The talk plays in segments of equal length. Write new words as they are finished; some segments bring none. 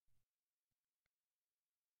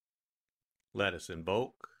Let us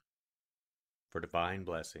invoke for divine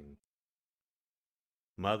blessing.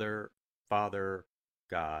 Mother, Father,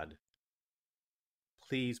 God,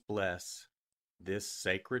 please bless this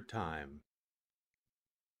sacred time.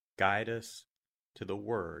 Guide us to the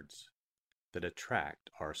words that attract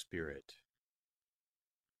our spirit.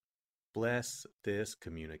 Bless this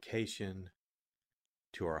communication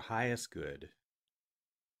to our highest good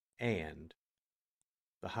and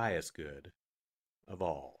the highest good of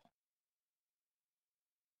all.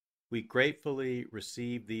 We gratefully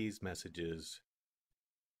receive these messages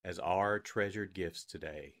as our treasured gifts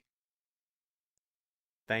today.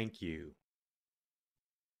 Thank you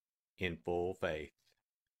in full faith.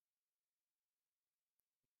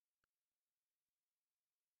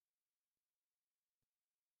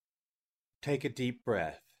 Take a deep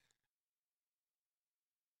breath.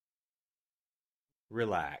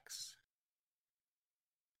 Relax.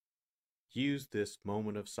 Use this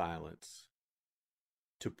moment of silence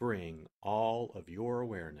to bring all of your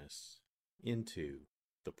awareness into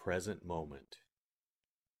the present moment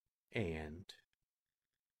and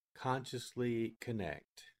consciously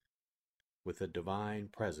connect with the divine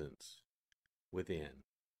presence within.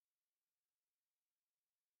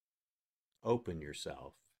 Open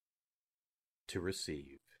yourself to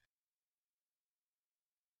receive.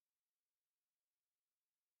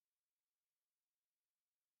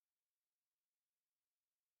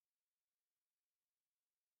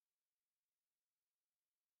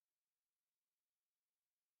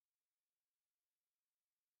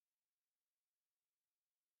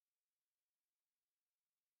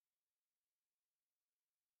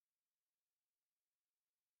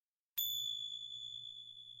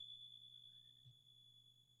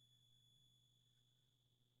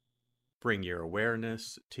 Bring your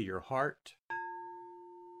awareness to your heart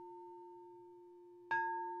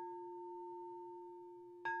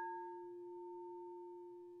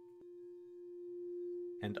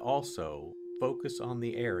and also focus on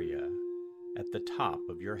the area at the top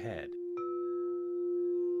of your head.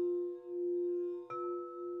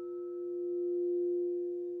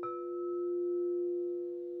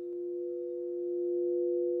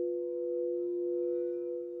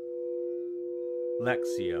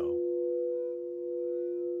 Lectio.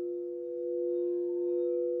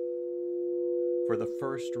 For the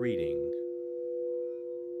first reading,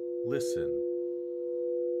 listen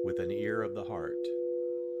with an ear of the heart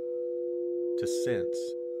to sense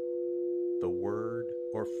the word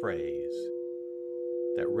or phrase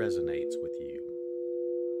that resonates with you.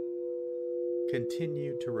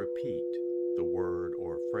 Continue to repeat the word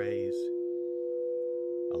or phrase.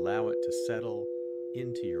 Allow it to settle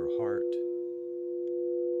into your heart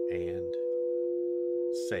and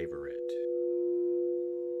savor it.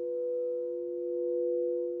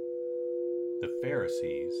 The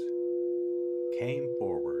Pharisees came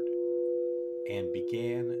forward and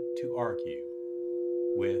began to argue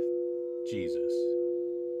with Jesus,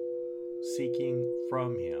 seeking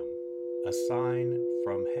from him a sign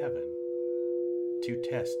from heaven to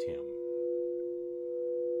test him.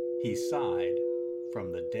 He sighed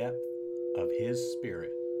from the depth of his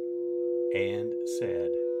spirit and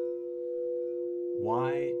said,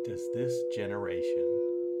 "Why does this generation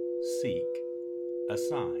seek a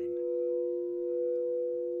sign?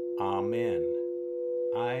 Amen,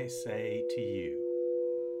 I say to you,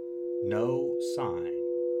 no sign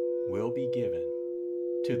will be given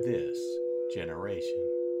to this generation."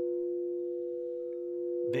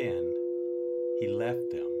 Then he left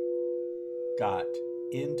them, got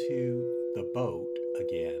into the boat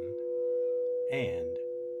again, and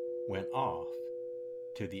went off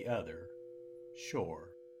to the other shore.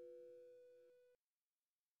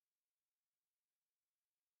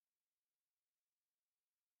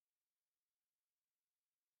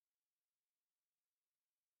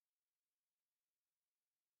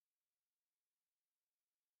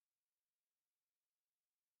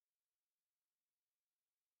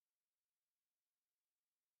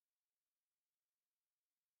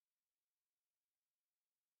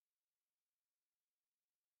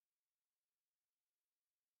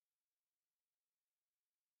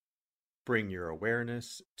 Bring your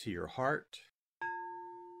awareness to your heart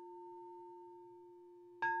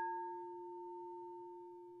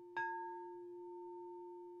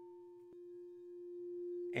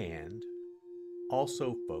and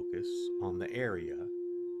also focus on the area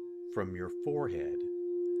from your forehead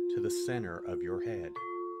to the center of your head.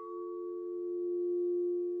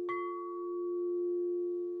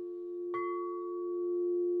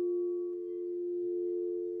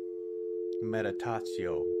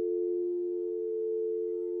 Meditatio.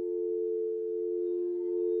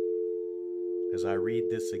 As I read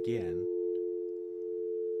this again,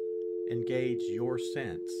 engage your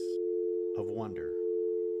sense of wonder.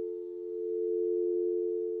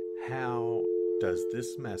 How does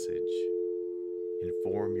this message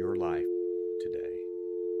inform your life today?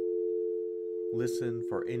 Listen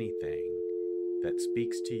for anything that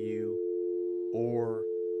speaks to you or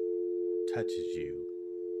touches you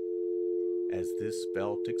as this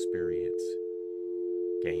felt experience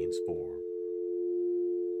gains form.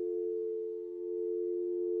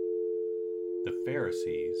 The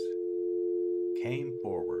Pharisees came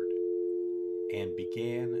forward and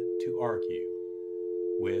began to argue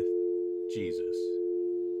with Jesus,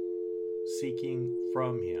 seeking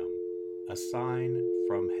from him a sign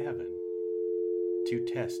from heaven to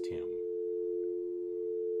test him.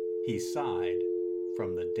 He sighed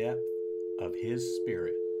from the depth of his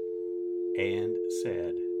spirit and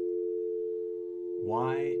said,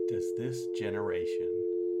 "Why does this generation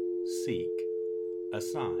seek a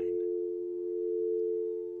sign?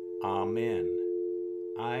 Amen,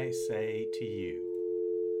 I say to you,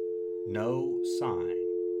 no sign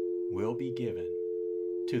will be given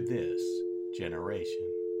to this generation."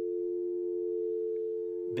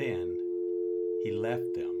 Then he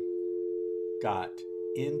left them, got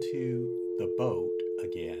into the boat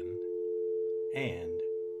again, and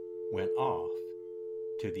went off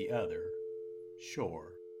to the other shore.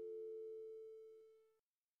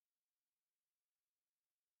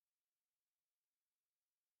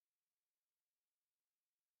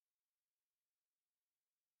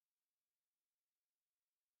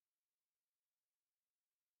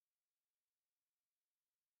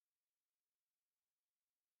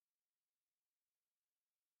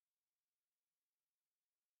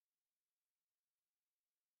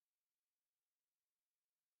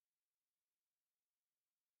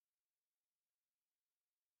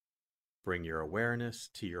 Bring your awareness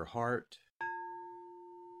to your heart.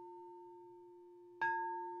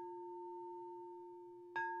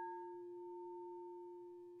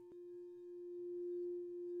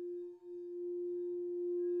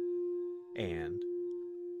 And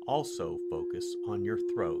also focus on your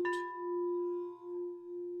throat.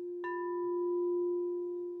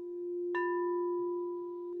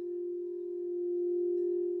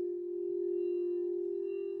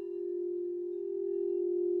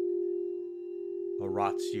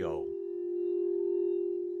 Oratio.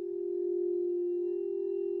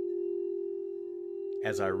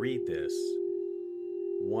 As I read this,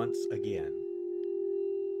 once again,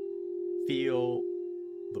 feel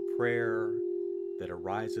the prayer that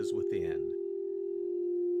arises within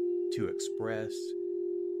to express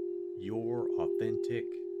your authentic,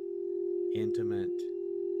 intimate,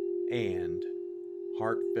 and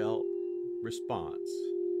heartfelt response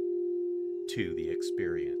to the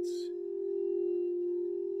experience.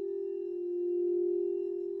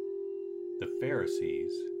 The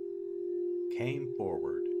Pharisees came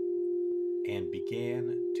forward and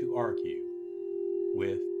began to argue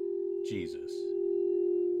with Jesus,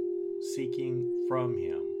 seeking from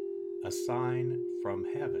him a sign from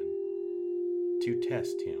heaven to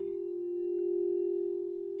test him.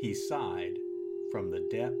 He sighed from the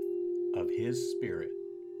depth of his spirit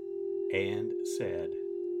and said,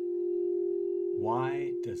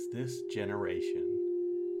 "Why does this generation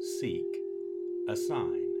seek a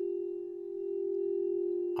sign?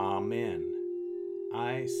 Amen,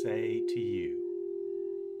 I say to you,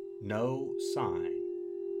 no sign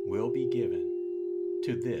will be given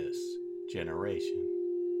to this generation."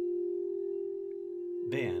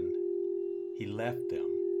 Then he left them,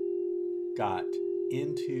 got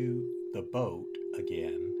into the boat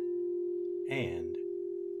again, and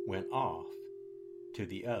went off to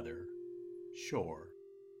the other shore.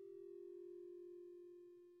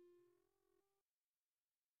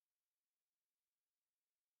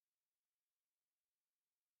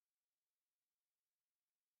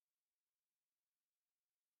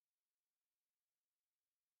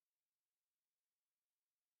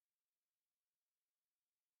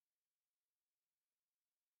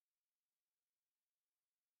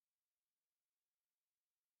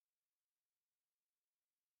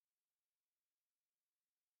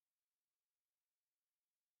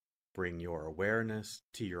 Bring your awareness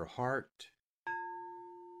to your heart.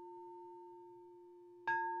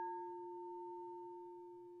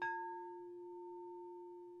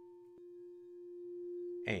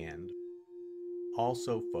 And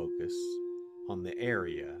also focus on the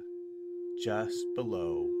area just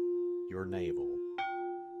below your navel.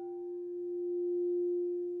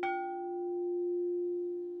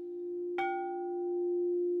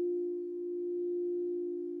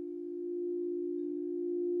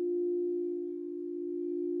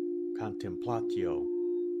 Contemplatio.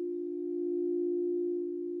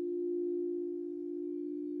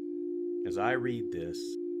 As I read this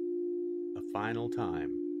a final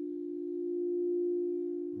time,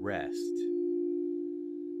 rest.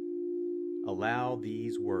 Allow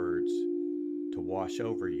these words to wash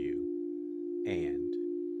over you and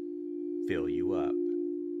fill you up.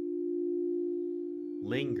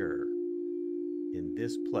 Linger in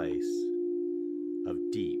this place of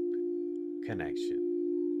deep connection.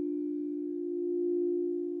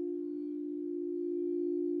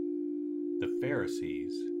 The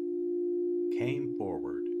Pharisees came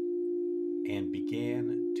forward and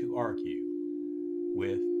began to argue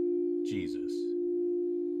with Jesus,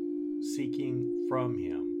 seeking from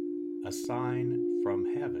him a sign from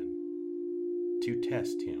heaven to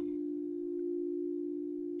test him.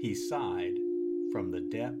 He sighed from the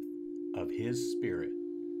depth of his spirit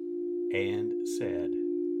and said,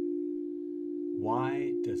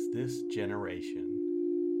 "Why does this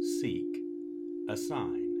generation seek a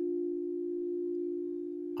sign?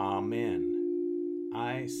 Amen,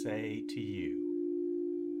 I say to you,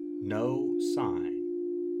 no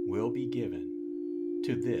sign will be given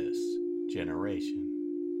to this generation."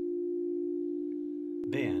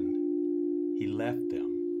 Then he left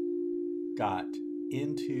them, got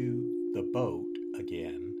into the boat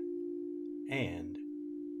again, and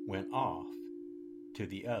went off to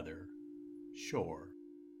the other shore.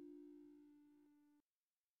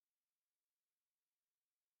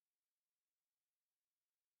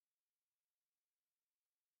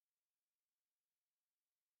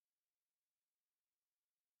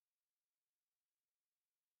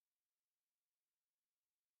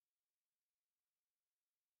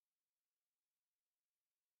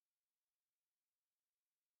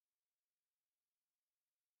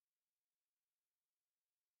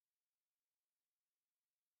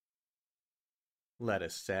 Let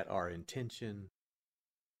us set our intention.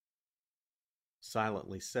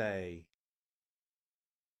 Silently say,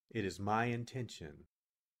 "It is my intention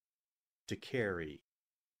to carry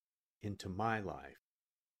into my life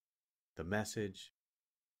the message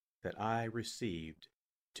that I received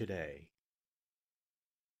today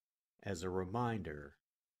as a reminder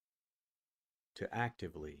to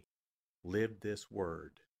actively live this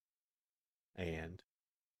word and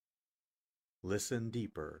listen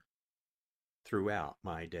deeper throughout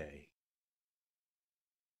my day."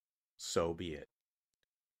 So be it.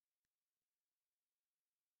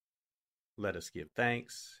 Let us give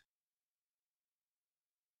thanks.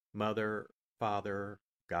 Mother, Father,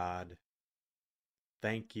 God,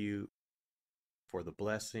 thank you for the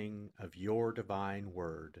blessing of your divine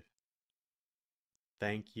word.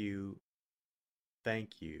 Thank you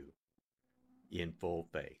in full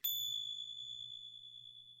faith.